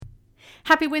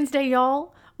Happy Wednesday,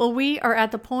 y'all. Well, we are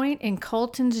at the point in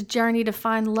Colton's journey to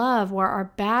find love where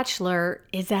our bachelor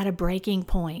is at a breaking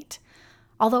point.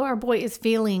 Although our boy is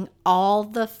feeling all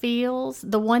the feels,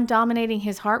 the one dominating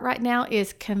his heart right now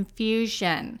is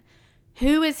confusion.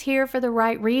 Who is here for the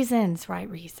right reasons? Right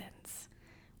reasons.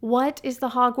 What is the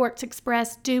Hogwarts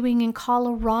Express doing in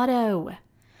Colorado?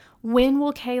 When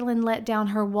will Kaylin let down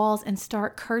her walls and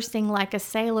start cursing like a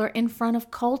sailor in front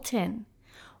of Colton?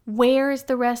 Where is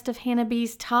the rest of Hannah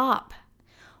B's top?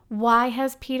 Why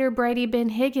has Peter Brady Ben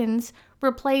Higgins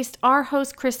replaced our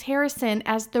host Chris Harrison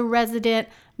as the resident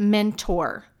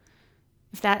mentor?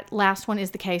 If that last one is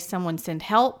the case, someone send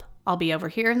help. I'll be over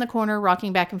here in the corner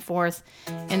rocking back and forth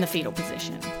in the fetal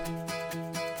position.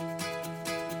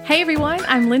 Hey everyone,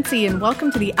 I'm Lindsay and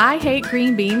welcome to the I Hate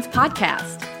Green Beans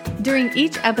podcast. During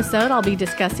each episode, I'll be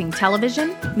discussing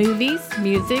television, movies,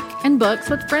 music, and books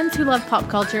with friends who love pop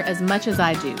culture as much as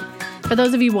I do. For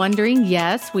those of you wondering,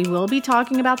 yes, we will be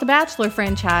talking about the Bachelor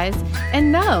franchise.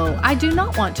 And no, I do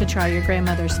not want to try your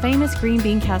grandmother's famous green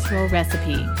bean casserole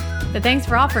recipe. But thanks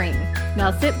for offering.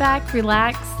 Now sit back,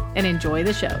 relax, and enjoy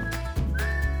the show.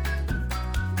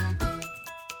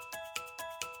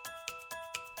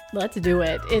 Let's do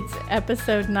it. It's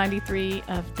episode 93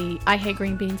 of the I Hate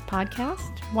Green Beans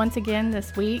podcast. Once again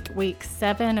this week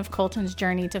 7 of Colton's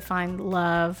journey to find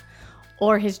love,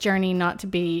 or his journey not to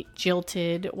be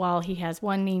jilted while he has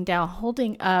one knee down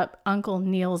holding up Uncle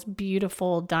Neil's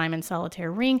beautiful diamond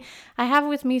solitaire ring. I have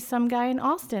with me some guy in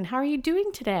Austin. How are you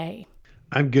doing today?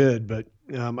 I'm good, but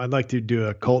I'd like to do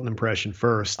a Colton impression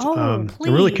first. Oh,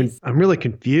 please. I'm really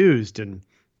confused and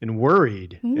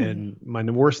worried, and my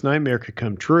worst nightmare could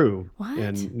come true. What?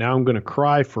 And now I'm going to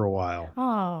cry for a while.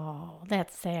 Oh,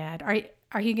 that's sad.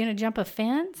 Are you going to jump a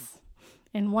fence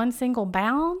in one single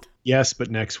bound? Yes, but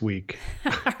next week.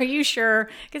 Are you sure?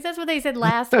 Because that's what they said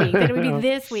last week, that it would be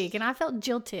this week, and I felt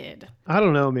jilted. I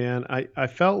don't know, man. I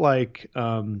felt like,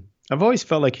 I've always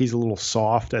felt like he's a little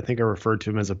soft. I think I referred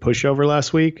to him as a pushover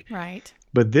last week. Right.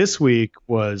 But this week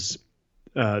was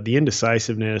the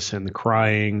indecisiveness and the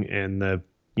crying and the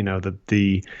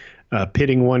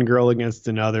pitting one girl against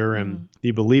another and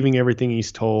the believing everything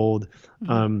he's told.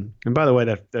 And by the way,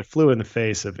 that flew in the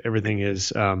face of everything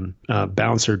his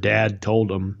bouncer dad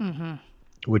told him,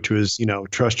 which was,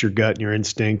 trust your gut and your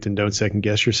instinct and don't second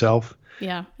guess yourself.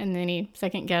 Yeah. And then he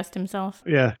second guessed himself.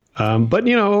 Yeah. But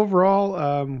overall,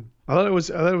 I thought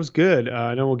it was good.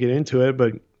 I know we'll get into it,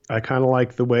 but I kind of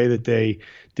like the way that they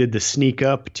did the sneak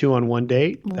up 2-on-1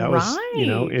 date. That was,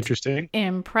 interesting.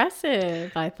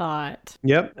 Impressive, I thought.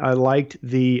 Yep. I liked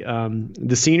the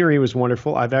scenery was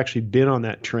wonderful. I've actually been on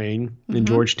that train in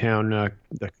Georgetown,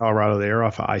 Colorado there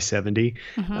off of I-70.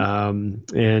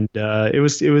 And it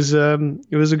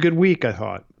was a good week, I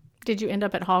thought. Did you end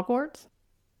up at Hogwarts?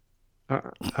 I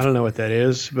don't know what that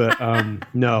is, but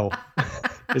no.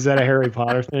 Is that a Harry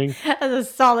Potter thing? That's a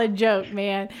solid joke,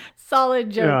 man. Solid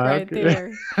joke right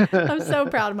there. I'm so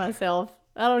proud of myself.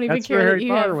 I don't even care Harry that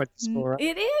you Potter have. Went to school, right?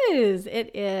 It is.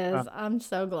 I'm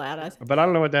so glad. But I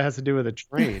don't know what that has to do with a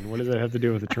train. What does that have to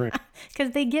do with a train?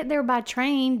 Because they get there by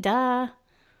train, duh.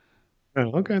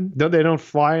 Oh, okay. They don't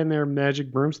fly in their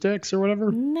magic broomsticks or whatever?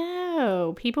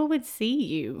 No, people would see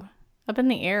you up in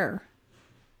the air.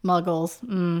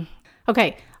 Muggles.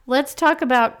 Okay, let's talk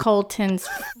about Colton's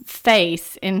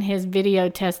face in his video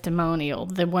testimonial,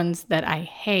 the ones that I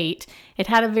hate. It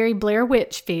had a very Blair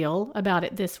Witch feel about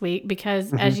it this week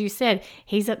because, as you said,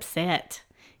 he's upset.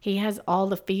 He has all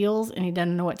the feels and he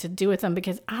doesn't know what to do with them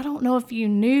because I don't know if you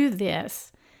knew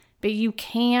this, but you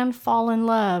can fall in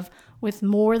love with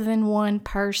more than one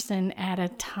person at a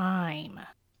time.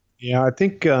 Yeah, I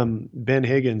think Ben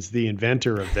Higgins, the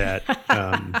inventor of that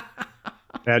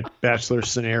Bachelor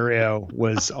scenario,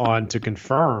 was on to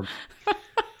confirm.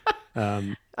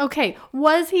 Okay,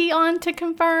 was he on to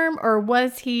confirm, or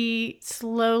was he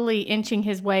slowly inching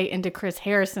his way into Chris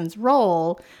Harrison's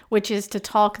role, which is to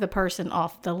talk the person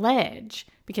off the ledge?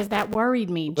 Because that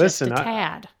worried me just a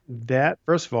tad.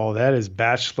 First of all, that is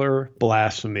Bachelor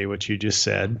blasphemy, what you just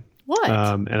said. What?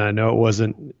 And I know it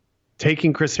wasn't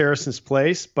taking Chris Harrison's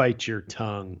place. Bite your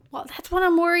tongue. Well, that's what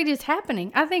I'm worried is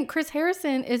happening. I think Chris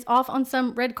Harrison is off on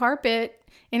some red carpet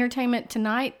Entertainment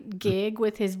Tonight gig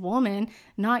with his woman,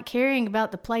 not caring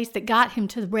about the place that got him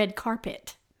to the red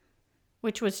carpet,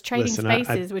 which was Trading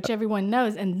Spaces, which everyone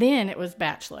knows. And then it was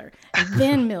Bachelor, and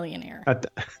then Millionaire.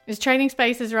 Is Trading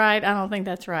Spaces right? I don't think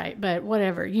that's right, but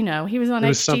whatever. He was on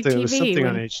HGTV. It was something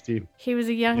on HGTV. He was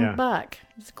a young buck.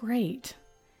 It was great.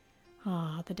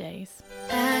 Ah, the days.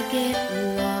 I get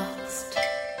lost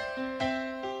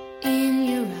in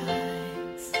your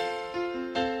eyes,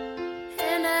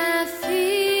 and I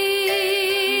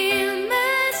feel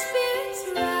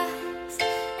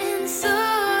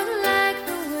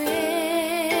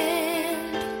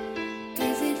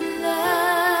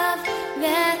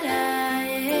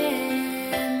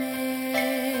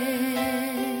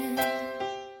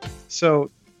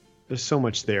So there's so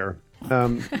much there.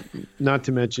 Not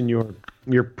to mention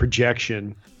your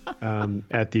projection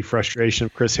at the frustration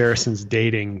of Chris Harrison's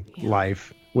dating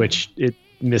life, which it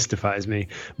mystifies me.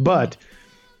 But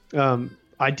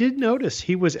I did notice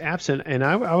he was absent, and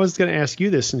I was going to ask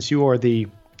you this since you are the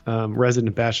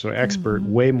resident Bachelor expert,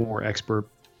 way more expert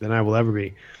than I will ever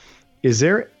be. Is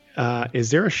there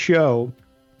a show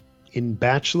in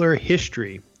Bachelor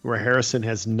history where Harrison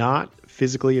has not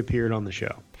physically appeared on the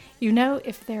show? You know,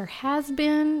 if there has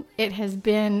been, it has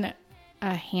been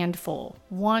a handful,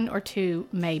 one or two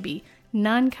maybe.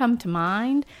 None come to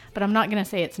mind, but I'm not going to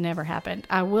say it's never happened.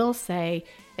 I will say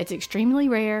it's extremely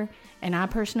rare, and I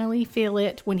personally feel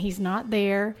it when he's not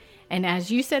there. And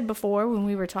as you said before, when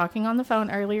we were talking on the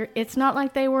phone earlier, it's not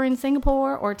like they were in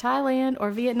Singapore or Thailand or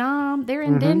Vietnam. They're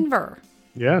in Denver.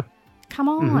 Yeah. Come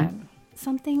on.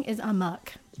 Something is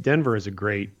amok. Denver is a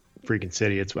great freaking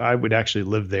city. I would actually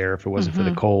live there if it wasn't for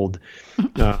the cold.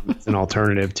 It's an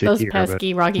alternative to those here,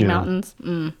 pesky Rocky Mountains.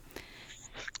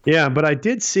 Yeah, but I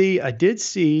did see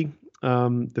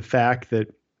the fact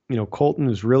that Colton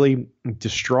was really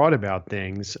distraught about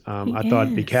things. I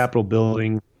thought the Capitol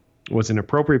building was an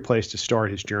appropriate place to start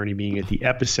his journey, being at the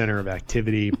epicenter of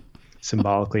activity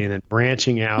symbolically, and then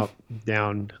branching out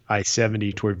down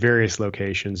I-70 toward various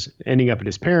locations, ending up at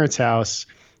his parents' house,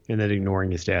 and then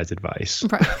ignoring his dad's advice.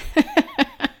 Right.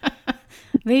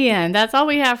 The end. That's all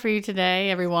we have for you today,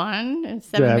 everyone. It's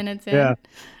 7 minutes in. Yeah.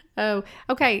 Oh,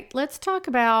 okay. Let's talk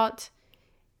about,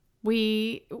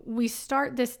 we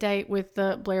start this date with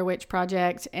the Blair Witch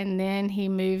Project, and then he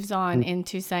moves on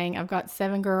into saying, I've got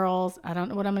 7 girls. I don't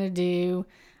know what I'm going to do.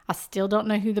 I still don't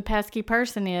know who the pesky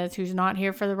person is who's not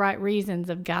here for the right reasons.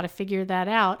 I've got to figure that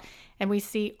out. And we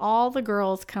see all the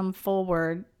girls come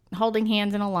forward holding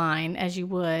hands in a line, as you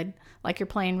would, like you're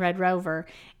playing Red Rover.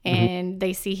 And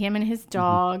they see him and his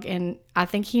dog. And I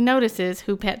think he notices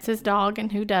who pets his dog and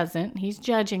who doesn't. He's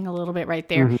judging a little bit right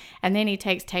there. And then he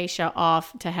takes Tayshia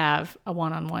off to have a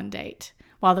one-on-one date,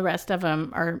 while the rest of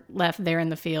them are left there in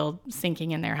the field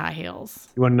sinking in their high heels.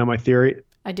 You want to know my theory?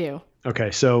 I do.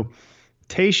 Okay, so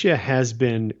Tayshia has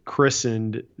been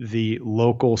christened the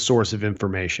local source of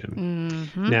information.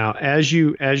 Now, as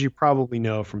you probably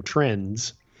know from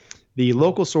trends, the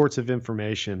local source of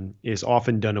information is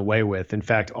often done away with. In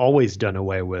fact, always done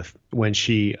away with when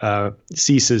she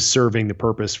ceases serving the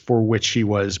purpose for which she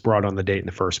was brought on the date in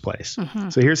the first place.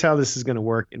 So here's how this is going to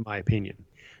work, in my opinion.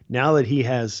 Now that he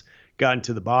has gotten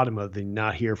to the bottom of the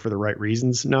not here for the right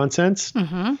reasons nonsense,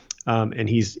 and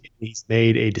he's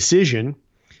made a decision,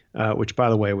 which, by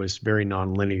the way, was very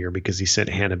nonlinear because he sent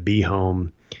Hannah B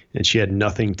home, and she had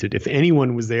nothing to. If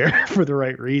anyone was there for the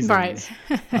right reasons, right?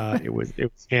 It was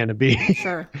Hannah B.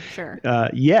 Sure.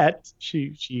 Yet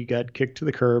she got kicked to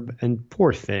the curb, and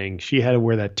poor thing, she had to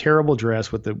wear that terrible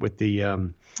dress with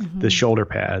the shoulder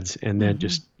pads, and then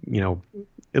just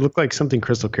it looked like something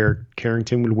Crystal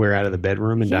Carrington would wear out of the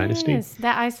bedroom in Dynasty. Yes,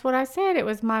 that's what I said. It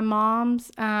was my mom's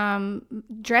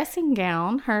dressing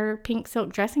gown, her pink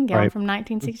silk dressing gown from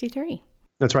 1963.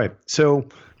 That's right. So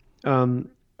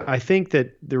I think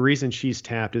that the reason she's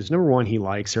tapped is, number one, he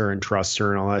likes her and trusts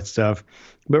her and all that stuff.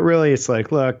 But really, it's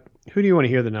like, look, who do you want to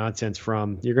hear the nonsense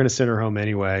from? You're going to send her home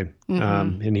anyway.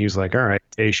 And he was like, all right,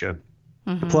 Tayshia.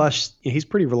 Plus, he's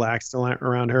pretty relaxed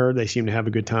around her. They seem to have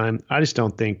a good time. I just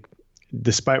don't think,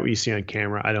 despite what you see on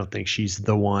camera, I don't think she's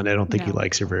the one. I don't think he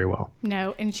likes her very well.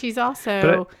 No, and she's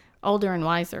also older and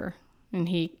wiser, and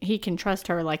he can trust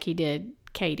her like he did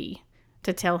Katie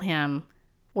to tell him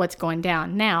what's going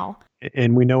down. Now,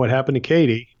 and we know what happened to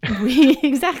Katie.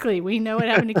 We know what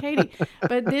happened to Katie.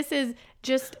 But this is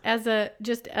just as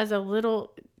a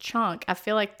little chunk. I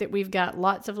feel like that we've got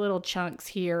lots of little chunks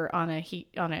here on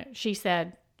a she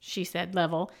said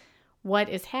level. What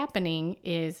is happening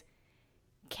is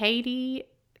Katie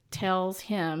tells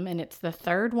him, and it's the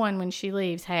third one when she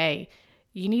leaves, hey,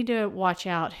 you need to watch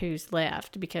out who's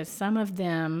left, because some of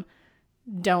them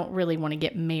don't really want to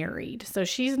get married. So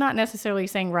she's not necessarily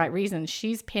saying right reasons.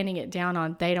 She's pinning it down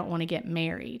on they don't want to get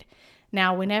married.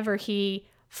 Now, whenever he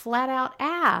flat out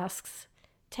asks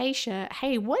Tayshia,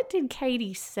 hey, what did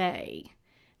Katie say?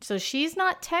 So she's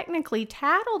not technically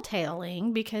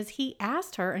tattletaling because he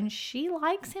asked her and she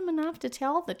likes him enough to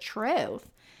tell the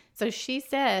truth. So she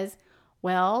says,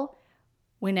 well,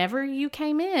 whenever you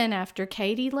came in after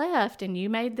Katie left and you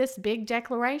made this big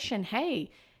declaration, hey,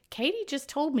 Katie just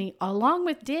told me, along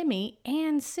with Demi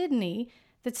and Sydney,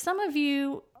 that some of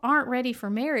you aren't ready for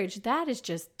marriage. That is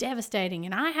just devastating.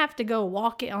 And I have to go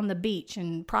walk it on the beach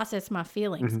and process my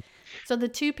feelings. So the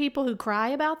two people who cry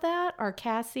about that are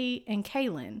Cassie and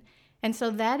Kaylin. And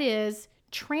so that is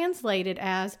translated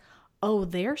as, oh,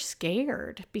 they're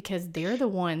scared because they're the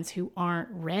ones who aren't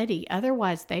ready.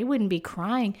 Otherwise, they wouldn't be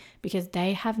crying because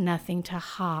they have nothing to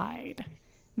hide.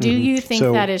 Do you think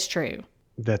So- that is true?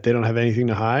 That they don't have anything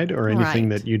to hide, or anything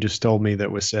Right. that you just told me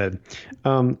that was said.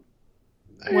 Well,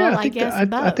 I guess I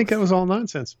think that both. was all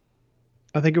nonsense.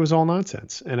 I think it was all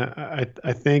nonsense, and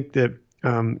I think that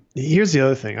here's the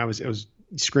other thing. I was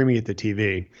screaming at the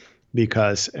TV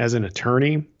because as an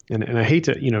attorney, and I hate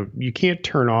to, you can't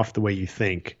turn off the way you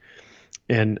think.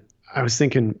 And I was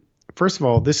thinking, first of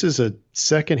all, this is a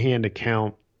secondhand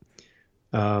account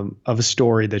of a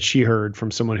story that she heard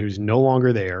from someone who's no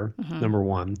longer there. Number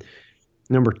one.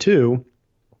 Number two,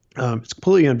 it's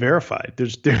completely unverified.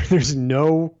 There's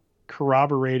no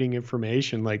corroborating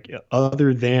information, like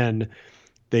other than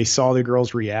they saw the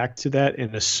girls react to that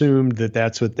and assumed that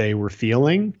that's what they were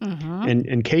feeling.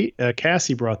 And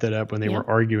Cassie brought that up when they were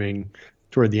arguing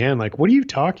toward the end. Like, what are you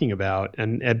talking about?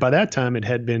 And by that time, it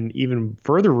had been even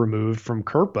further removed from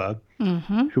Kirpa,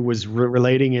 who was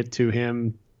relating it to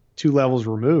him 2 levels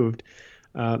removed.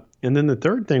 And then the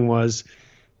third thing was,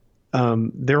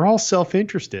 they're all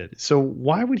self-interested. So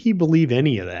why would he believe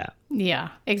any of that? Yeah,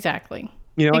 exactly.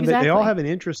 They all Exactly. have an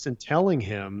interest in telling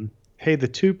him, hey, the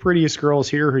 2 prettiest girls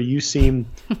here who you seem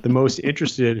the most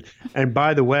interested, and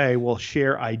by the way, will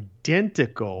share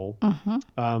identical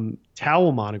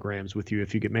towel monograms with you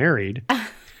if you get married,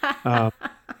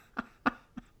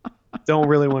 don't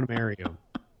really want to marry you.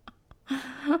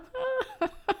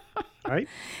 Right?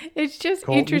 It's just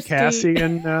Colton, interesting. Cassie,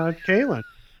 and Kaylin.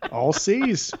 All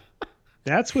C's.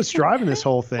 That's what's driving this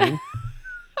whole thing.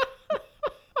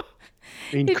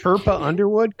 I mean, Kirpa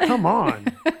Underwood? Come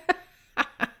on.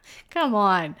 Come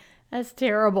on. That's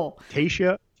terrible.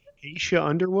 Tasha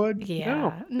Underwood?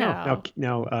 Yeah, no.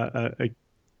 No.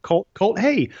 Colt.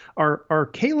 Hey, are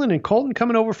Kaylin and Colton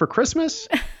coming over for Christmas?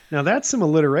 Now that's some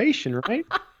alliteration, right?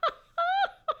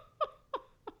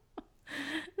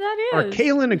 That Are is.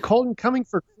 Kaylin and Colton coming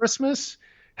for Christmas?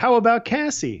 How about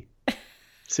Cassie?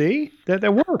 See,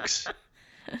 that works.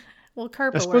 Well,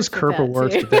 Kirpa I suppose works with Kirpa that,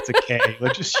 works, too. but that's a K.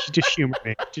 Like, just humor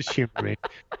me. Just humor me.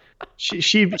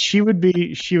 She would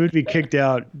be kicked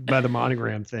out by the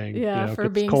monogram thing. Yeah, for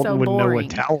 'cause being Colton so wouldn't know boring.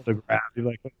 what towel to grab. He'd be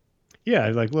like, yeah,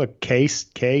 like look,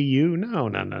 KU. No.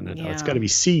 It's Yeah. got to be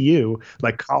CU,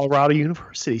 like Colorado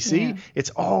University. See, Yeah. it's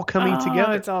all coming Oh,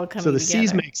 together. it's all coming so the C's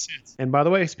together. make sense. And by the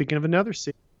way, speaking of another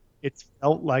C, it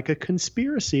felt like a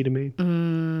conspiracy to me.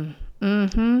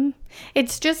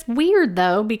 It's just weird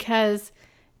though, because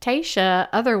Tasha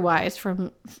otherwise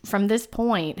from this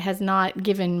point has not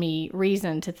given me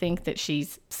reason to think that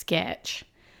she's sketch.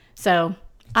 So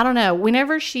I don't know.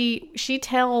 Whenever she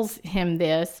tells him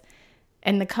this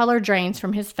and the color drains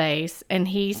from his face and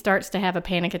he starts to have a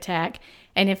panic attack.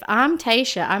 And if I'm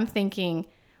Tasha, I'm thinking,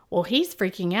 well, he's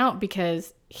freaking out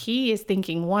because he is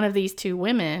thinking one of these 2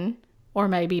 women, or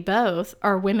maybe both,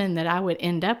 are women that I would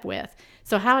end up with.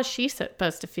 So how is she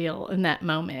supposed to feel in that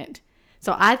moment?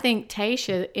 So I think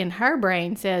Tasha in her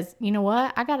brain says, you know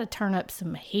what? I got to turn up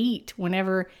some heat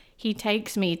whenever he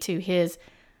takes me to his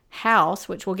house,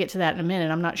 which we'll get to that in a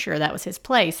minute. I'm not sure that was his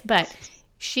place, but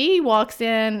she walks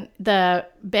in the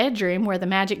bedroom where the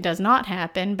magic does not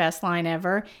happen, best line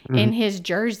ever, in his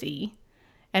jersey.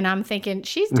 And I'm thinking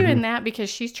she's doing that because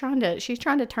she's trying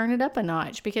to turn it up a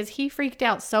notch, because he freaked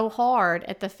out so hard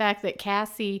at the fact that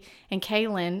Cassie and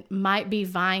Kaylin might be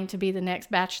vying to be the next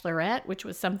bachelorette, which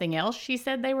was something else she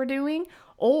said they were doing,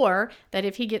 or that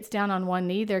if he gets down on one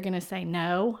knee, they're going to say,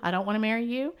 no, I don't want to marry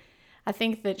you. I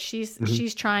think that she's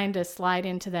trying to slide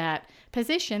into that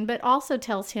position, but also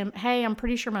tells him, hey, I'm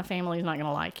pretty sure my family's not going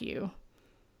to like you.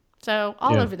 So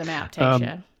all over the map,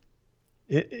 Tasha.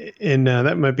 And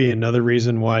that might be another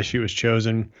reason why she was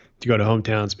chosen to go to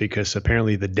Hometowns, because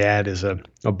apparently the dad is a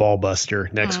ball buster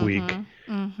next week.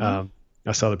 I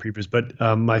saw the previews, but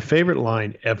my favorite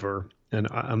line ever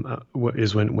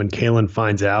is when Kaylin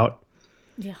finds out.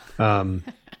 Yeah.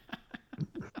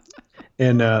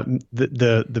 And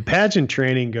the pageant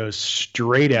training goes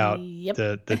straight out Yep.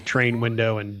 the train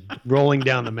window and rolling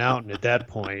down the mountain at that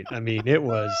point. I mean, it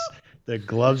was, the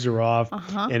gloves are off,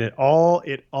 and it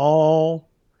all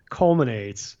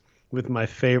culminates with my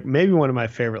favorite, maybe one of my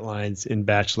favorite lines in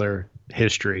Bachelor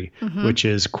history, which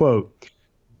is, quote,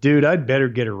 dude, I'd better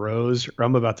get a rose or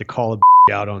I'm about to call a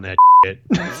out on that shit.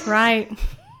 That's right.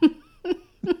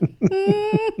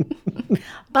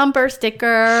 Bumper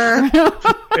sticker.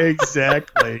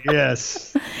 Exactly.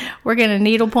 Yes. We're going to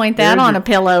needlepoint that There's on your- a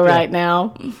pillow right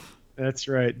now. That's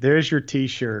right. There's your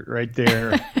T-shirt right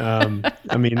there.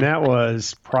 I mean, that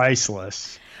was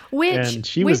priceless. And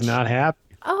she was not happy.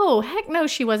 Oh, heck no,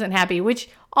 she wasn't happy. Which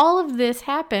all of this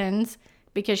happens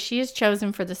because she is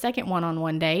chosen for the second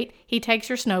one-on-one date. He takes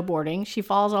her snowboarding. She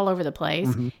falls all over the place.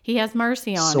 He has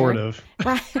mercy on her. Sort of.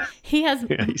 Right. He has.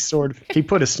 Yeah, he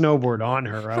put a snowboard on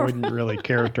her. I wouldn't really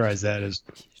characterize that as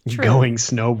True. going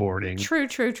snowboarding. True.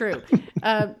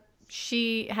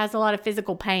 She has a lot of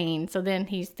physical pain. So then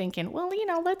he's thinking, well,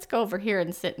 let's go over here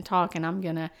and sit and talk, and I'm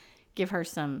going to give her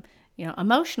some,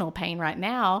 emotional pain right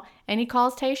now. And he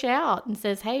calls Tayshia out and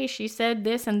says, hey, she said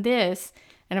this and this.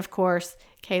 And of course,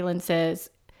 Kaylin says,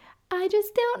 I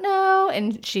just don't know.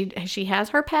 And she has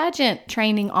her pageant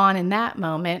training on in that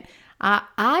moment.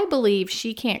 I believe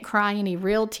she can't cry any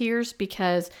real tears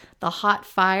because the hot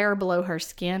fire below her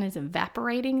skin is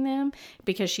evaporating them,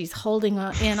 because she's holding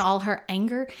in all her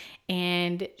anger.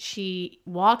 And she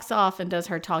walks off and does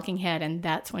her talking head. And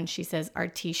that's when she says our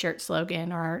T-shirt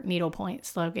slogan or our needlepoint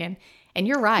slogan. And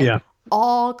you're right. Yeah.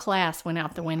 All class went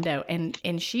out the window,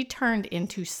 and she turned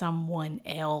into someone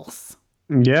else.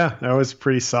 Yeah, that was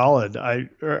pretty solid.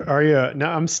 Are you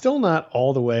now? I'm still not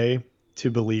all the way to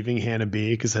believing Hannah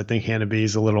B, because I think Hannah B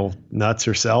is a little nuts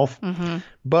herself.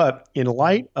 But in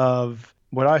light of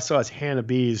what I saw as Hannah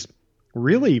B's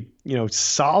really,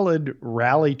 solid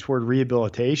rally toward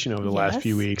rehabilitation over the last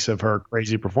few weeks of her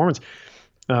crazy performance,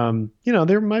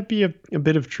 there might be a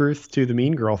bit of truth to the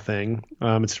mean girl thing.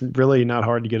 It's really not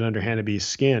hard to get under Hannah B's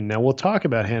skin. Now, we'll talk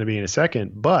about Hannah B in a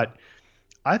second, but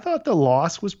I thought the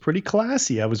loss was pretty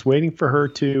classy. I was waiting for her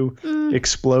to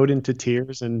explode into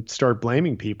tears and start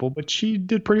blaming people, but she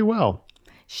did pretty well.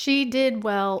 She did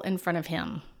well in front of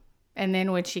him. And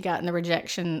then when she got in the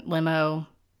rejection limo,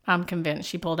 I'm convinced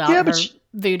she pulled out her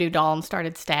voodoo doll and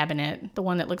started stabbing it. The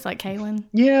one that looks like Kaylin.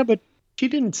 Yeah, but she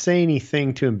didn't say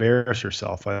anything to embarrass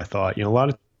herself, I thought. A lot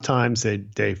of times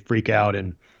they freak out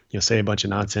and say a bunch of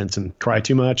nonsense and cry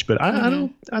too much, but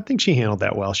I think she handled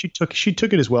that well. She took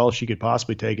it as well as she could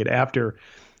possibly take it after,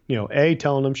 A,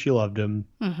 telling him she loved him,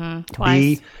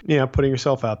 twice. B, putting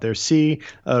herself out there, C,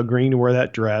 agreeing to wear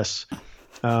that dress,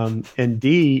 and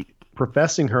D,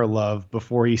 professing her love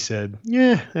before he said,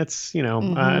 that's,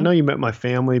 I know you met my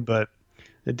family, but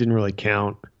it didn't really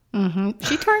count.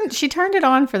 She turned it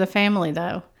on for the family,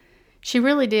 though. She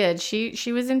really did.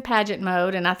 She was in pageant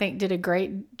mode, and I think did a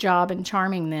great job in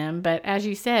charming them. But as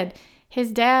you said,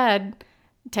 his dad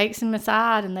takes him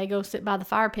aside, and they go sit by the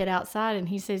fire pit outside, and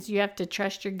he says, you have to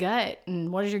trust your gut.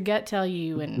 And what does your gut tell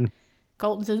you? And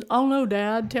Colton says, oh, no,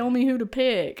 Dad, tell me who to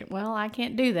pick. Well, I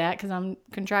can't do that because I'm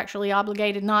contractually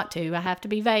obligated not to. I have to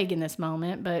be vague in this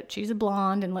moment, but she's a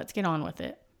blonde, and let's get on with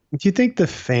it. Do you think the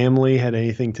family had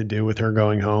anything to do with her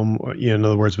going home? In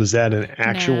other words, was that an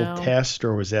actual test,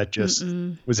 or was that just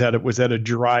was that a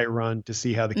dry run to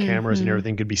see how the cameras and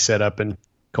everything could be set up in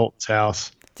Colton's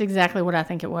house? That's exactly what I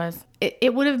think it was.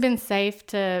 It would have been safe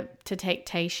to take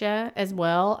Tayshia as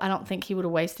well. I don't think he would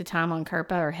have wasted time on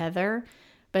Kirpa or Heather,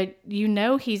 but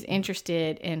he's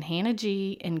interested in Hannah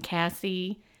G and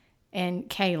Cassie and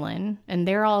Kaylin, and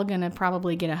they're all going to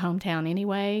probably get a hometown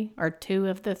anyway, or two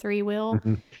of the three will.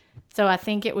 So I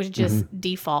think it was just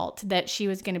default that she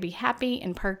was going to be happy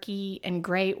and perky and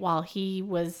great while it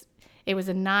was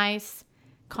a nice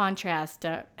contrast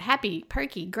to happy,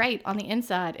 perky, great on the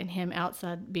inside, and him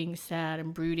outside being sad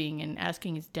and brooding and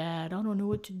asking his dad, I don't know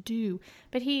what to do.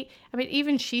 But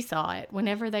even she saw it.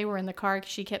 Whenever they were in the car,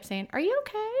 she kept saying, are you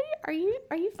okay?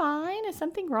 Are you fine? Is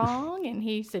something wrong? And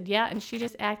he said, yeah. And she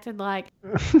just acted like...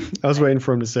 I was waiting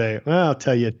for him to say, well, I'll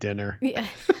tell you at dinner. Yeah.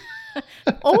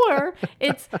 Or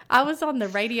I was on the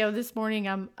radio this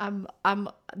morning.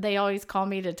 They always call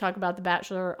me to talk about The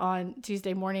Bachelor on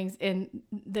Tuesday mornings. And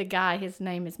the guy, his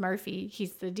name is Murphy.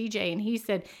 He's the DJ. And he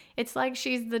said, it's like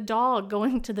she's the dog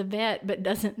going to the vet, but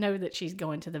doesn't know that she's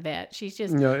going to the vet. She's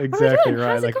just, exactly right.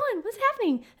 How's it going? What's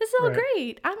happening? This is all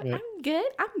great. I'm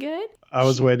good. I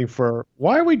was waiting for,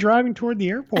 why are we driving toward the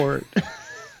airport?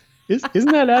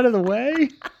 Isn't that out of the way?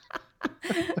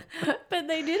 But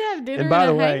they did have dinner. And by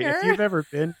the way, hangar. if you've ever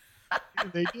been,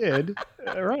 they did.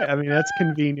 Right. I mean, that's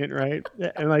convenient, right?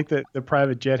 And like the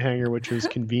private jet hangar, which was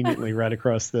conveniently right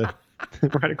across the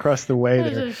way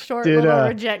There's there. A short little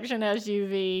rejection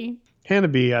SUV. Hannah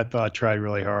B, I thought, tried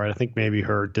really hard. I think maybe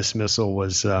her dismissal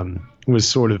was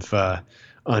sort of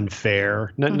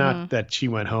unfair. Not that she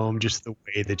went home, just the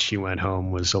way that she went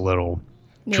home was a little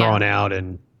drawn out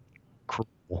and cruel.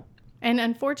 And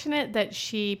unfortunate that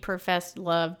she professed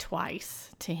love twice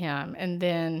to him, and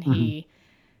then he,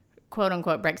 quote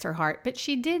unquote, breaks her heart. But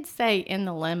she did say in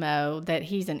the limo that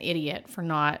he's an idiot for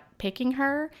not picking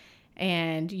her.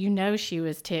 And she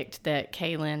was ticked that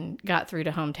Kaylin got through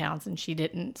to hometowns and she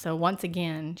didn't. So once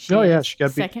again, she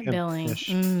got second billing.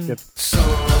 Yep.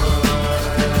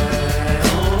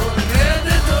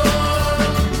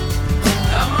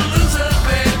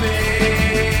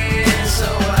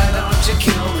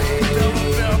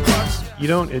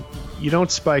 you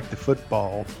don't spike the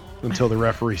football until the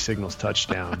referee signals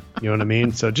touchdown. You know what I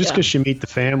mean? So just because you meet the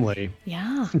family,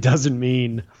 doesn't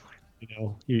mean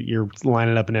you're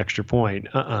lining up an extra point.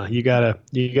 You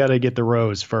gotta get the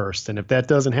rose first, and if that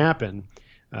doesn't happen,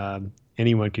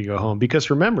 anyone can go home. Because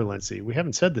remember, Lindsay, we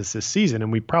haven't said this season,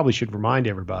 and we probably should remind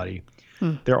everybody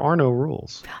there are no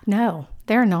rules. No,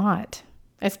 they're not.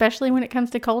 Especially when it comes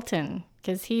to Colton,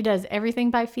 because he does everything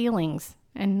by feelings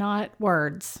and not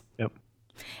words. Yep.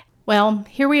 Well,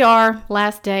 here we are,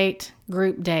 last date,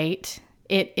 group date.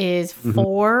 It is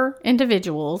 4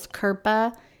 individuals,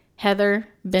 Kirpa, Heather,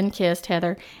 been kissed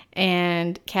Heather,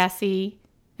 and Cassie,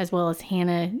 as well as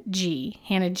Hannah G.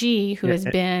 Hannah G, who has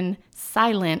been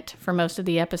silent for most of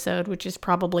the episode, which is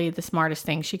probably the smartest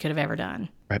thing she could have ever done.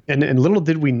 Right. And little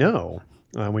did we know,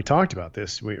 we talked about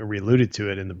this, we alluded to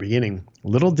it in the beginning,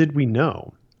 little did we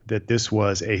know that this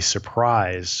was a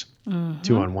surprise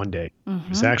 2-on-1 date. It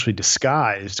was actually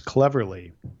disguised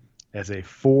cleverly as a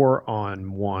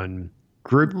 4-on-1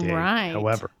 group date,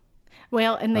 however.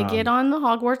 Well, and they get on the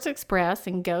Hogwarts Express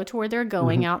and go to where they're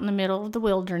going out in the middle of the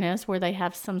wilderness, where they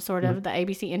have some sort of, the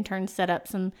ABC interns set up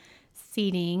some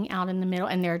seating out in the middle.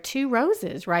 And there are 2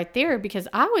 roses right there, because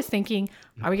I was thinking,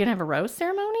 are we going to have a rose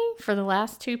ceremony for the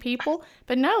last 2 people?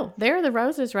 But no, there are the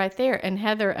roses right there. And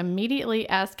Heather immediately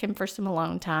asked him for some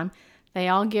alone time. They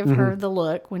all give her the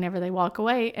look whenever they walk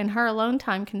away. And her alone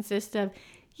time consists of,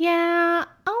 I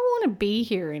don't want to be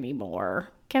here anymore.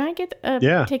 Can I get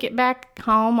a ticket back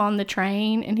home on the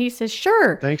train? And he says,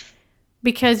 sure. Thanks.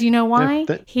 Because you know why?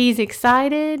 He's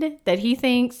excited that he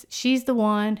thinks she's the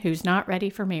one who's not ready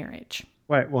for marriage.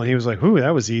 Right. Well, he was like, ooh,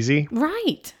 that was easy.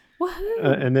 Right. Woohoo.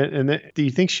 And then, do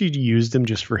you think she used him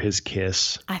just for his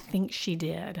kiss? I think she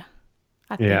did.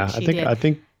 I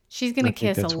think she's going to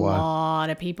kiss a lot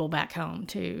of people back home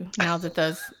too. Now that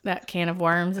that can of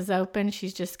worms is open,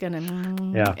 she's just going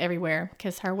to everywhere,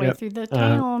 kiss her way through the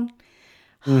town.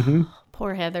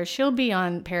 Poor Heather. She'll be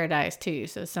on Paradise too,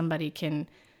 so somebody can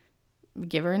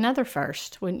give her another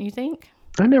first, wouldn't you think?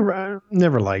 I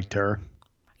never liked her.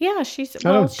 Yeah,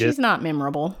 she's not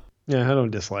memorable. Yeah, I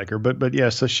don't dislike her, but yeah,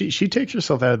 so she takes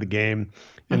herself out of the game,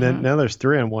 and then now there's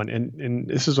 3-on-1, and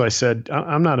this is what I said.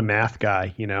 I'm not a math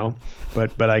guy,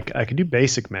 but I can do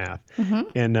basic math,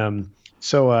 and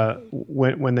so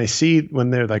when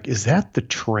they're like, is that the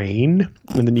train?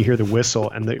 And then you hear the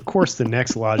whistle, and of course the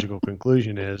next logical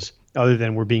conclusion is, other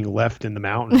than we're being left in the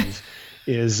mountains,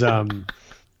 is oh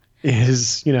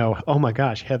my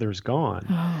gosh, Heather's gone.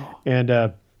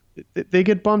 And they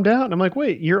get bummed out. And I'm like,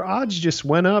 wait, your odds just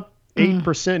went up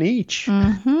 8% each.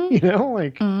 Now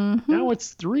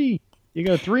it's 3. You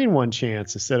got a 3-in-1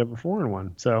 chance instead of a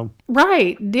 4-in-1. So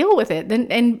right, deal with it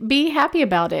and be happy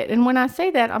about it. And when I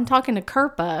say that, I'm talking to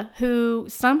Kirpa, who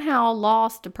somehow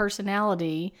lost a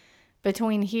personality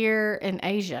between here and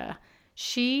Asia.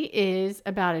 She is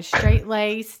about as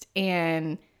straight-laced,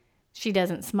 and she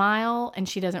doesn't smile, and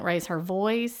she doesn't raise her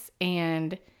voice,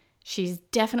 and she's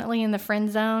definitely in the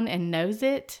friend zone and knows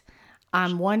it.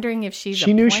 I'm wondering if she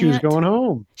knew she was going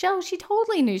home. She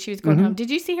totally knew she was going home. Did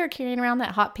you see her carrying around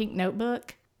that hot pink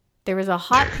notebook? There was a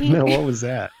hot pink. No, what was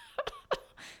that?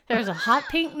 There was a hot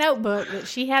pink notebook that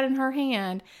she had in her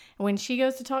hand. And when she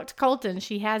goes to talk to Colton,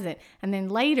 she has it. And then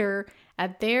later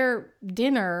at their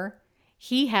dinner,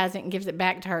 he has it and gives it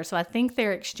back to her. So I think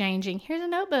they're exchanging, here's a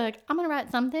notebook. I'm going to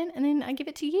write something, and then I give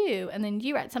it to you. And then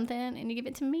you write something, and you give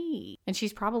it to me. And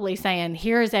she's probably saying,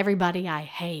 here's everybody I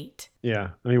hate. Yeah.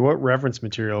 I mean, what reference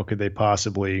material could they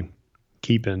possibly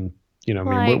keep in, what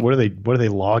are they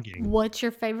logging? What's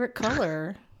your favorite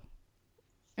color?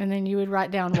 And then you would write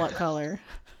down what color.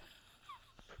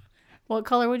 What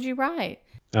color would you write?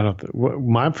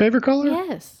 My favorite color?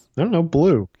 Yes. I don't know,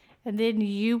 blue. And then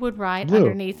you would write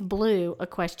underneath blue a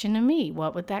question to me.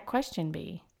 What would that question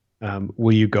be?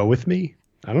 Will you go with me?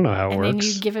 I don't know how it works. And then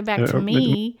you'd give it back to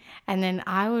me. And then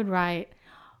I would write,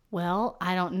 well,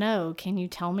 I don't know. Can you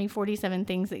tell me 47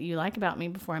 things that you like about me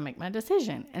before I make my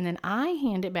decision? And then I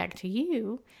hand it back to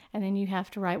you. And then you have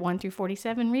to write 1 through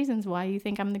 47 reasons why you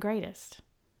think I'm the greatest.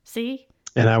 See?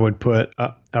 And I would put,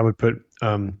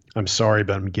 I'm sorry,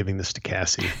 but I'm giving this to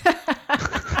Cassie.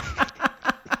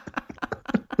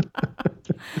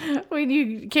 When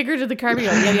you kick her to the curb, you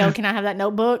go, yo, can I have that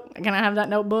notebook? Can I have that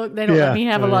notebook? They don't let me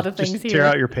have a lot of things just here. Tear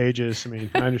out your pages. I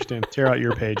mean, I understand. Tear out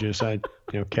your pages.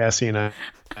 Cassie and I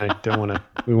don't want to,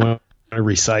 we want to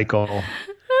recycle.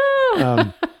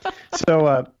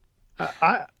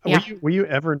 Were you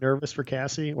ever nervous for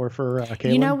Cassie or for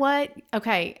Kaylin? You know what?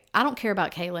 Okay, I don't care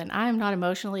about Kaylin. I am not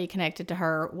emotionally connected to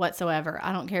her whatsoever.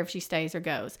 I don't care if she stays or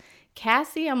goes.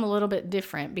 Cassie, I'm a little bit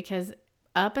different because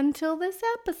up until this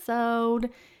episode,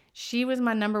 She was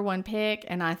my number one pick,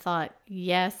 and I thought,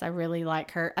 yes, I really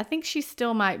like her. I think she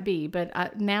still might be,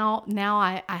 but now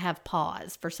I have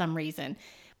pause for some reason.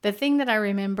 The thing that I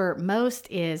remember most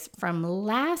is from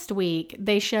last week,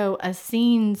 they show a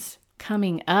scenes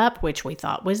coming up, which we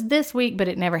thought was this week, but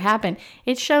it never happened.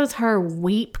 It shows her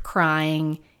weep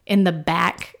crying in the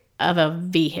back of a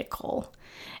vehicle.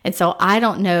 And so I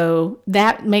don't know,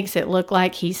 that makes it look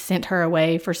like he sent her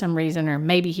away for some reason, or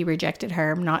maybe he rejected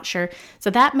her. I'm not sure.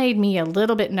 So that made me a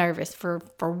little bit nervous for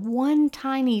one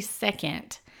tiny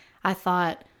second. I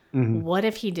thought, what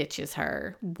if he ditches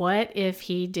her? What if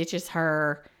he ditches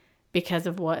her because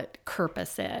of what Kirpa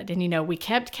said? And, we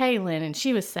kept Kaylin and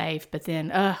she was safe, but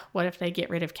then, what if they get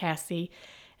rid of Cassie?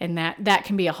 And that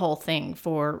can be a whole thing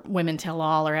for Women Tell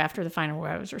All or After the Final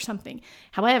Rose or something.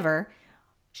 However,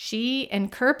 she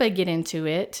and Kirpa get into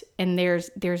it, and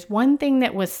there's one thing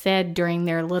that was said during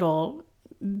their little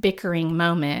bickering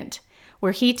moment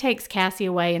where he takes Cassie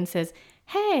away and says,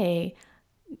 hey,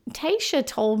 Tayshia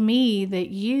told me that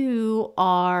you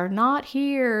are not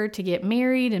here to get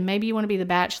married and maybe you want to be the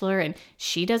bachelor, and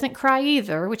she doesn't cry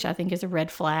either, which I think is a red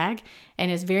flag,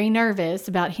 and is very nervous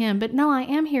about him. But no, I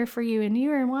am here for you, and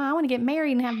I want to get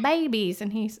married and have babies.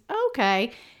 And he's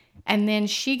okay. And then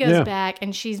she goes back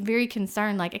and she's very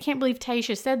concerned, like, I can't believe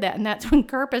Tayshia said that. And that's when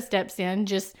Kirpa steps in,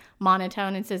 just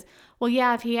monotone, and says, well,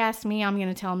 yeah, if he asks me, I'm going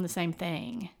to tell him the same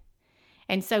thing.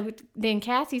 And so then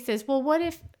Cassie says, well, what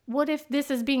if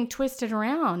this is being twisted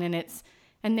around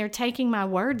and they're taking my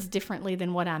words differently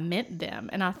than what I meant them?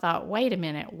 And I thought, wait a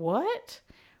minute, what?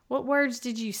 What words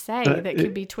did you say that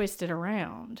could be twisted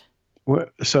around?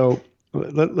 So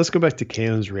let's go back to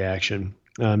Kaylin's reaction.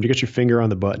 You got your finger on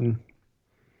the button?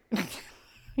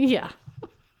 Yeah.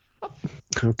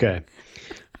 Okay.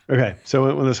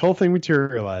 So when this whole thing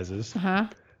materializes,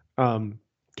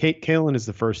 Kaylin is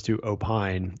the first to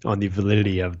opine on the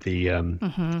validity of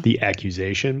the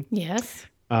accusation. Yes.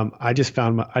 I just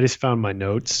found my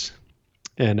notes,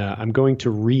 and I'm going to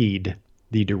read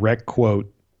the direct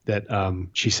quote that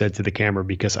she said to the camera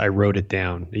because I wrote it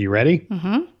down. Are you ready?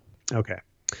 Mm-hmm. Okay.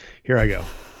 Here I go.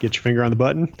 Get your finger on the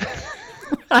button.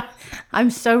 I'm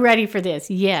so ready for this.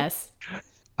 Yes.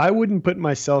 I wouldn't put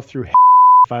myself through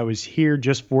if I was here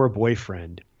just for a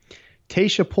boyfriend.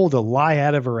 Tayshia pulled a lie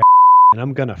out of her and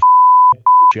I'm going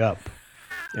to up.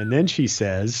 And then she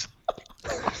says,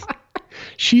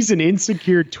 she's an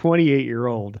insecure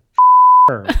 28-year-old.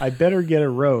 Her. I better get a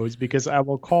rose because I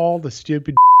will call the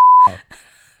stupid out.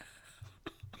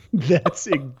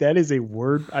 That is a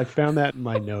word. I found that in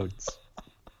my notes.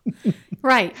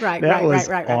 Right. That was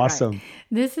awesome. Right.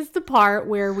 This is the part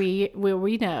where we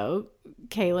know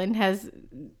Kaylin has,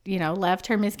 left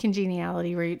her Miss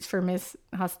Congeniality roots for Miss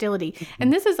Hostility.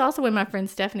 And this is also when my friend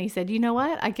Stephanie said, you know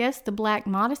what? I guess the black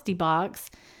modesty box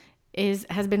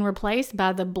has been replaced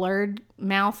by the blurred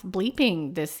mouth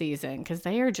bleeping this season, because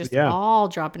they are just all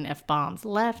dropping F-bombs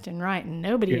left and right, and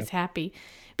nobody is happy.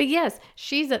 But yes,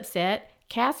 she's upset.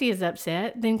 Cassie is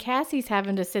upset. Then Cassie's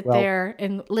having to sit there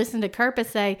and listen to Kirpa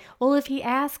say, well, if he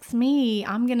asks me,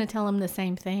 I'm going to tell him the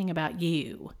same thing about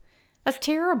you. That's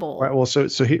terrible. Right. Well, so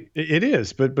it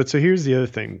is. But so here's the other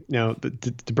thing. Now,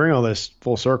 to bring all this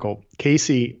full circle,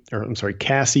 Cassie and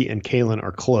Kaylin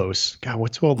are close. God,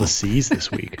 what's all the C's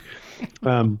this week?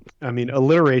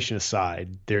 Alliteration aside,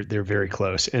 they're very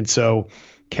close. And so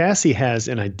Cassie has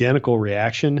an identical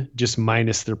reaction, just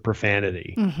minus their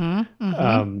profanity.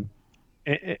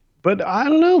 But I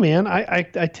don't know, man. I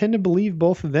tend to believe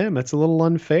both of them. It's a little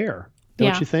unfair.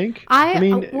 Don't you think? I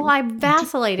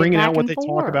vacillated bringing back out what and they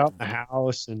forth. talk about in the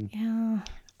house, and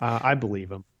I believe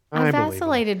them. I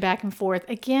vacillated back and forth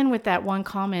again with that one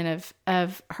comment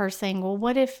of her saying, well,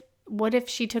 what if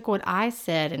she took what I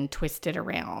said and twisted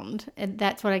around? And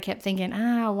that's what I kept thinking.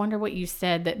 I wonder what you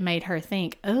said that made her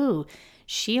think, oh,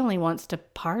 she only wants to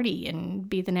party and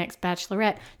be the next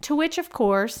bachelorette. To which, of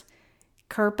course,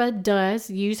 Kirpa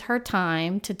does use her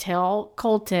time to tell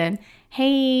Colton,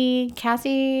 hey,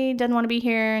 Cassie doesn't want to be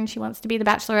here and she wants to be the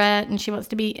bachelorette and she wants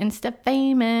to be Insta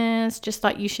famous. Just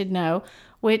thought you should know,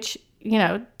 which,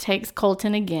 takes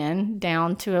Colton again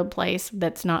down to a place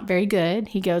that's not very good.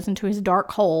 He goes into his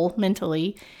dark hole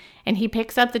mentally and he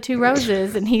picks up the 2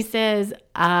 roses and he says,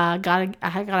 I gotta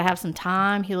have some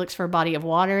time. He looks for a body of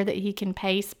water that he can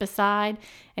pace beside.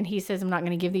 And he says, I'm not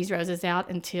going to give these roses out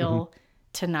until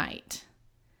tonight.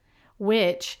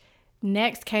 Which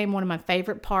next came one of my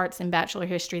favorite parts in Bachelor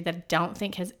history that I don't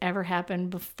think has ever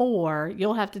happened before.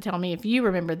 You'll have to tell me if you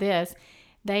remember this.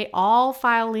 They all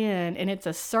file in, and it's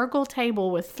a circle table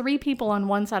with 3 people on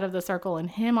one side of the circle and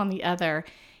him on the other.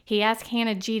 He asked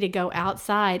Hannah G to go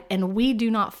outside, and we do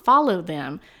not follow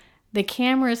them. The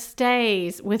camera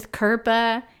stays with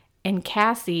Kirpa and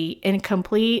Cassie in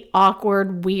complete,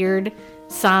 awkward, weird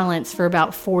silence for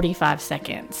about 45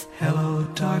 seconds. Hello,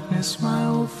 darkness, my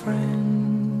old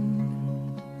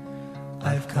friend.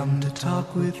 I've come to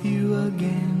talk with you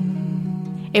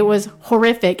again. It was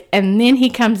horrific. And then he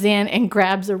comes in and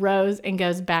grabs a rose and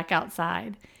goes back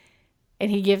outside.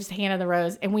 And he gives Hannah the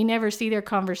rose. And we never see their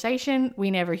conversation.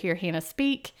 We never hear Hannah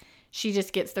speak. She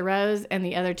just gets the rose. And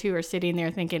the other two are sitting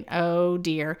there thinking, oh,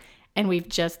 dear. And we've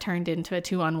just turned into a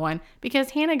 2-on-1. Because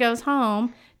Hannah goes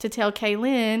home to tell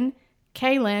Kaylin,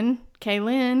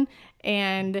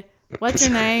 and what's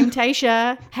her name?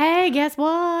 Tasha. Hey, guess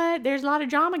what? There's a lot of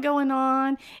drama going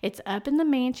on. It's up in the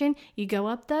mansion. You go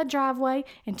up the driveway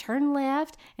and turn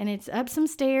left, and it's up some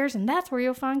stairs, and that's where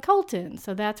you'll find Colton.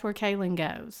 So that's where Kaylin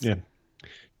goes. Yeah.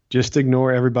 Just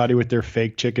ignore everybody with their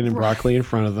fake chicken and broccoli in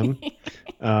front of them.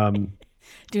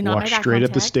 Do not walk make eye straight up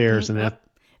the contact. stairs, and that's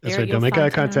There right. you'll Don't make find eye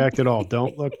contact at all.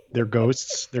 Don't look. They're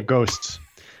ghosts. They're ghosts.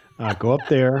 Go up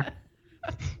there,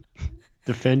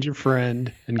 defend your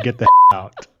friend, and get the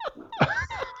out.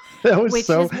 That was Which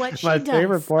so. is what she My does.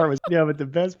 favorite part was but the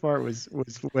best part was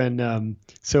when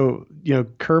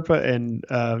Kirpa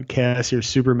and Cassie are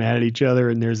super mad at each other,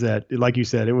 and there's that, like you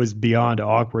said, it was beyond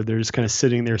awkward. They're just kind of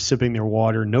sitting there sipping their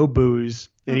water, no booze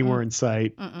anywhere in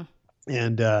sight,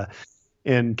 and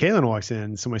Kaylin walks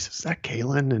in. Somebody says, "Is that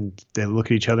Kaylin?" And they look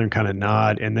at each other and kind of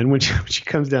nod. And then when she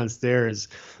comes downstairs,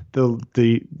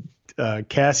 the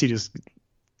Cassie just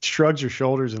shrugs her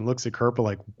shoulders and looks at Kirpa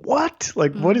like, "What?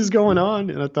 Like, what is going on?"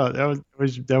 And I thought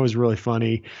that was really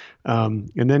funny.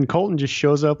 And then Colton just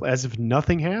shows up as if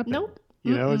nothing happened. Nope.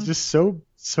 You know, it's just so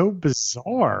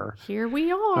bizarre. Here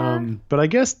we are. But I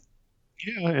guess.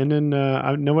 Yeah, and then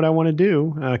I know what I want to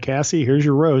do. Cassie, here's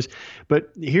your rose. But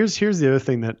here's the other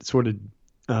thing that sort of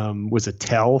was a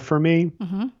tell for me.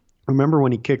 Remember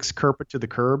when he kicks Kirpa to the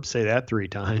curb? Say that 3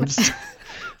 times.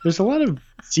 There's a lot of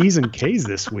seasoned K's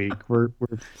this week. We're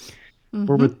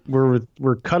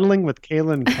cuddling with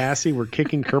Kayla and Cassie. We're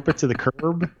kicking Kirpa to the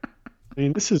curb. I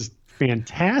mean, this is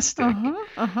fantastic.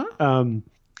 And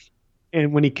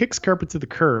when he kicks Kirpa to the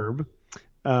curb,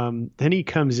 then he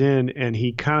comes in and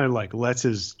he kind of like lets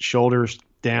his shoulders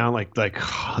down, like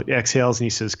exhales, and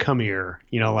he says, "Come here."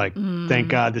 You know, like, thank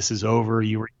God this is over.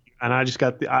 You were, and I just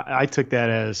got I took that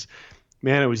as,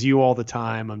 man, it was you all the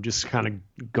time. I'm just kind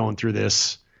of going through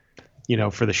this, you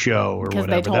know, for the show or Because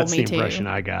whatever. they told That's me the impression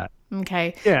to. I got.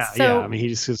 Okay. Yeah, So, yeah. I mean, he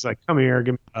just was like, "Come here,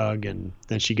 give me a hug," and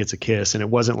then she gets a kiss. And it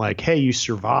wasn't like, "Hey, you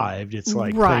survived." It's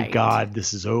like, Right. "Thank God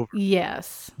this is over."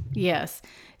 Yes.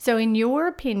 So in your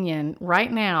opinion,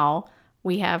 right now,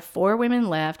 we have 4 women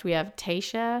left. We have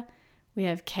Tasha, we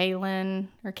have Kaylin,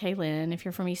 if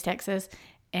you're from East Texas,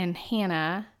 and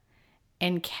Hannah,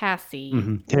 and Cassie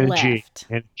left.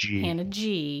 Hannah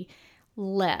G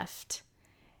left.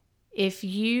 If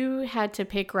you had to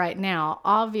pick right now,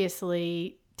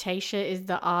 obviously Tasha is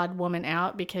the odd woman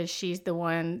out because she's the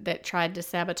one that tried to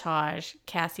sabotage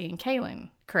Cassie and Kaylin,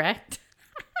 correct?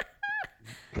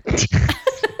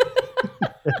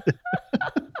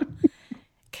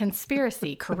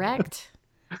 Conspiracy, correct?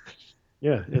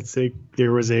 Yeah,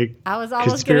 there was a I was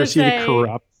almost going to conspiracy say, to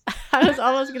corrupt. I was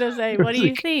almost going to say, what do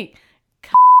you think?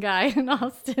 Guy in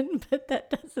Austin, but that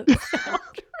doesn't sound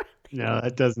right. No,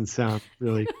 that doesn't sound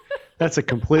really. That's a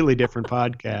completely different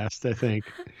podcast, I think.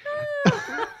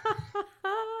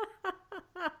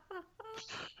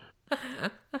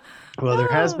 Well,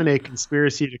 there has been a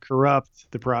conspiracy to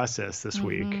corrupt the process this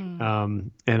week,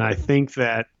 and I think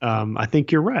that I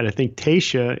think you're right. I think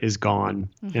Tasha is gone,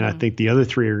 and I think the other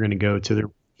 3 are going to go to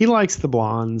the. He likes the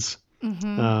blondes.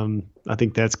 I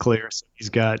think that's clear. So he's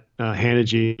got Hannah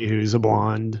G, who's a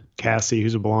blonde, Cassie,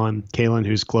 who's a blonde, Kaylin,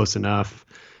 who's close enough.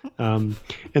 And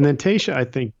then Tasha, I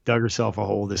think, dug herself a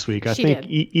hole this week. I She think did.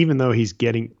 Even though he's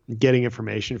getting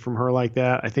information from her like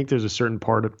that, I think there's a certain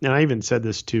part of, and I even said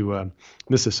this to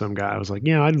some guy. I was like,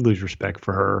 I'd lose respect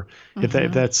for her if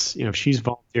that's, if she's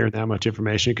volunteering that much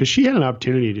information, because she had an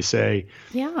opportunity to say,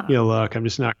 Yeah. look,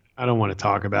 I don't want to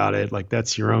talk about it. Like,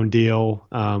 that's your own deal.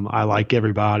 I like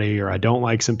everybody, or I don't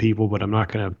like some people, but I'm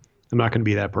not gonna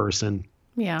be that person.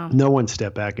 Yeah. No one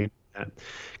stepped back in that.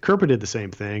 Kirpa did the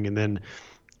same thing, and then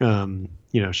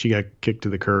she got kicked to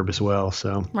the curb as well.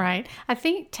 So Right. I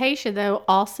think Tasha, though,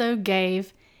 also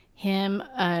gave him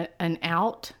an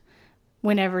out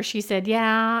whenever she said,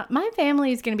 yeah, my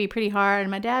family is going to be pretty hard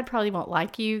and my dad probably won't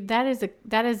like you. That is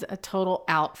a total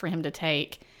out for him to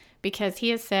take, because he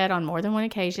has said on more than one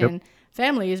occasion,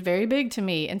 family is very big to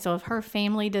me. And so if her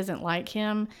family doesn't like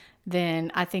him,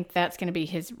 then I think that's going to be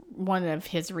one of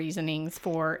his reasonings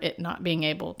for it not being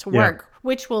able to work,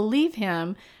 which will leave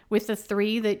him with the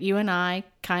 3 that you and I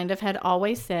kind of had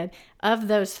always said, of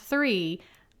those 3,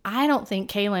 I don't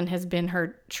think Kaylin has been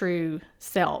her true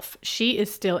self. She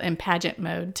is still in pageant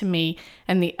mode to me,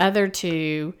 and the other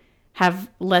 2 have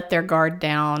let their guard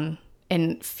down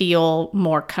and feel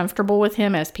more comfortable with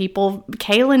him as people.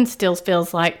 Kaylin still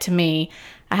feels like, to me,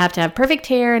 I have to have perfect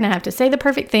hair, and I have to say the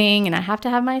perfect thing, and I have to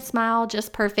have my smile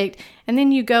just perfect. And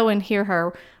then you go and hear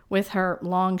her with her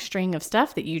long string of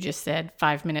stuff that you just said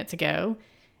 5 minutes ago.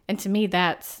 And to me,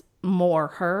 that's more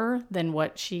her than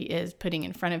what she is putting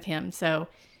in front of him. So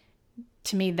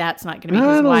to me, that's not going to be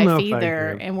his wife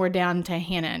either. And we're down to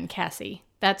Hannah and Cassie.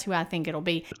 That's who I think it'll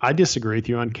be. I disagree with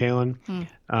you on Kaylin.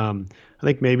 I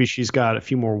think maybe she's got a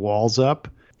few more walls up.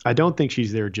 I don't think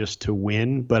she's there just to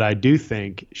win, but I do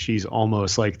think she's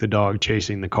almost like the dog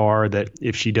chasing the car, that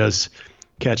if she does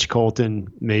catch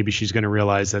Colton, maybe she's going to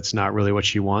realize that's not really what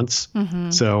she wants.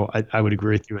 So I would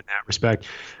agree with you in that respect.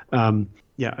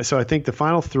 So I think the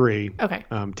final 3,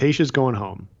 Tayshia's going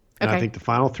home. And I think the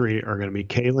final 3 are going to be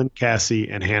Kaylin, Cassie,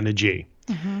 and Hannah G.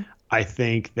 I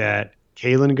think that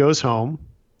Kaylin goes home,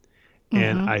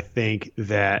 and I think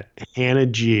that Hannah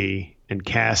G and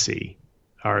Cassie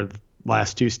are the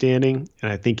last 2 standing,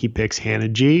 and I think he picks Hannah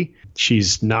G.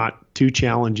 She's not too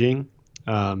challenging.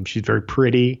 She's very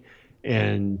pretty,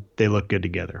 and they look good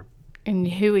together. And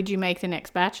who would you make the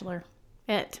next bachelorette?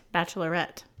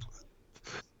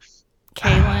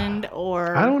 Kaylin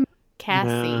or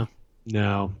Cassie?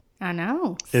 No. I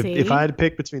know. If I had to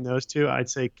pick between those 2, I'd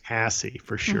say Cassie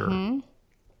for sure.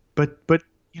 But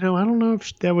I don't know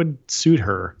if that would suit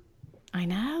her. I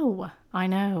know.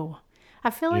 I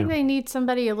feel like they need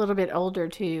somebody a little bit older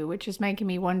too, which is making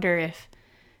me wonder if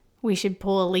we should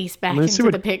pull Elise back into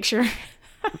the picture.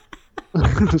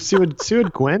 see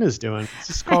what Gwen is doing. Let's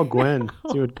just call Gwen.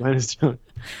 See what Gwen is doing.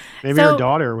 Maybe her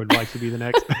daughter would like to be the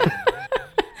next.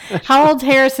 How old's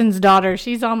Harrison's daughter?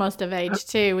 She's almost of age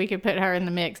too. We could put her in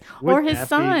the mix. Or his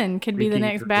son could be the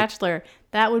next bachelor.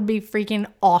 That would be freaking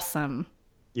awesome.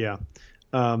 Yeah.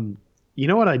 You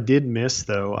know what I did miss,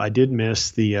 though? I did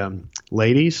miss the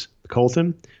ladies,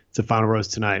 Colton. It's the final rose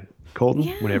tonight. Colton,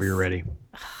 whenever you're ready.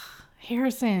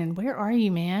 Harrison, where are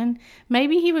you, man?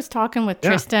 Maybe he was talking with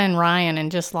Trista and Ryan and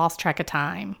just lost track of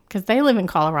time because they live in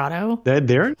Colorado.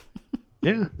 They're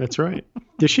yeah, that's right.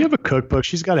 Does she have a cookbook?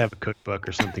 She's got to have a cookbook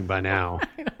or something by now.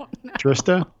 I don't know.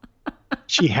 Trista?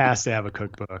 She has to have a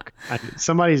cookbook.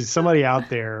 Somebody out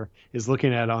there is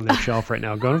looking at it on their shelf right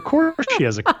now going, of course she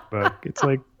has a cookbook. It's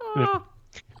like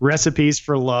recipes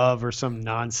for love or some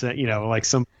nonsense, like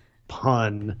some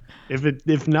pun.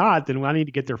 If not, then I need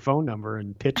to get their phone number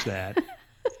and pitch that.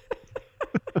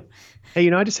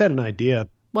 Hey, I just had an idea.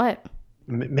 What?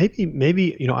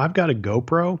 Maybe I've got a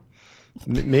GoPro.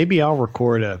 Maybe I'll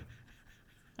record a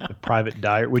private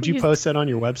diary. Would you post that on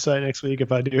your website next week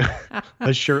if I do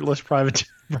a shirtless private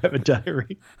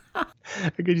diary?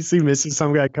 Could you see missing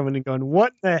some guy coming and going,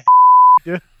 what the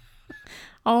heck?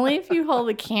 Only if you hold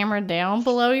the camera down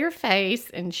below your face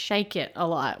and shake it a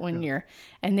lot and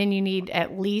then you need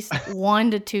at least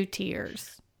 1 to 2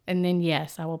 tears. And then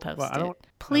yes, I will post it.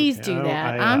 Please do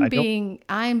that. I'm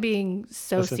being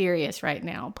so serious right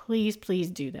now. Please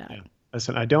do that. Yeah.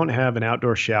 Listen, I don't have an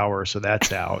outdoor shower, so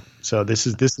that's out. So this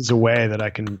is a way that I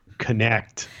can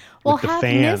connect with the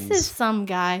fans. Mrs. Some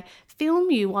guy film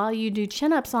you while you do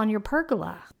chin-ups on your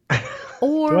pergola.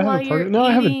 Or while you're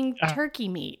eating turkey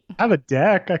meat. I have a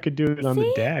deck. I could do it on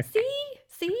the deck.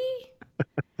 See?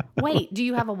 Wait, do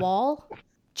you have a wall?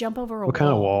 Jump over a wall. What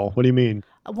kind of wall? What do you mean?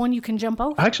 One you can jump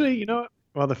over. Actually,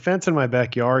 well, the fence in my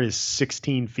backyard is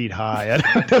 16 feet high.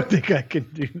 I don't think I can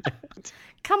do that.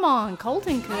 Come on,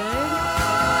 Colton could. Jump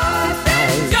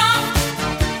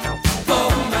for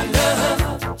my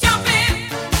love. Jump in.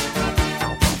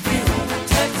 Feel the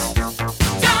touch.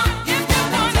 Jump if you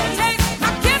want to take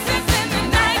my kisses in the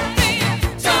night. Then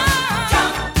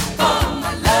jump for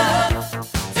my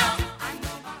love. Jump.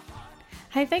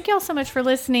 Hey, thank y'all so much for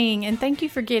listening, and thank you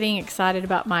for getting excited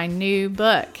about my new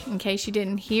book. In case you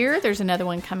didn't hear, there's another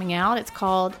one coming out. It's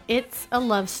called It's a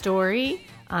Love Story.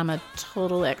 I'm a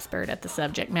total expert at the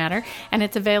subject matter, and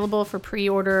it's available for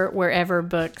pre-order wherever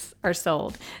books are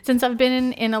sold. Since I've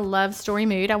been in a love story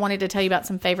mood, I wanted to tell you about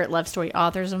some favorite love story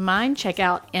authors of mine. Check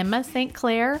out Emma St.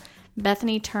 Clair,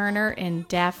 Bethany Turner, and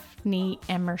Daphne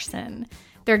Emerson.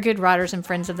 They're good writers and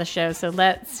friends of the show, so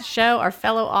let's show our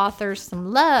fellow authors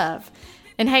some love.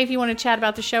 And hey, if you want to chat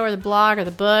about the show or the blog or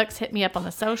the books, hit me up on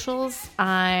the socials.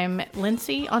 I'm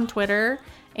Lindsay on Twitter.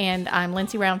 And I'm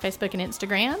Lindsay Rao on Facebook and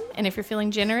Instagram. And if you're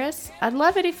feeling generous, I'd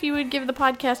love it if you would give the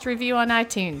podcast a review on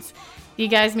iTunes. You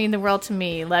guys mean the world to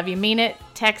me. Love you, mean it.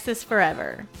 Texas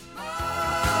forever.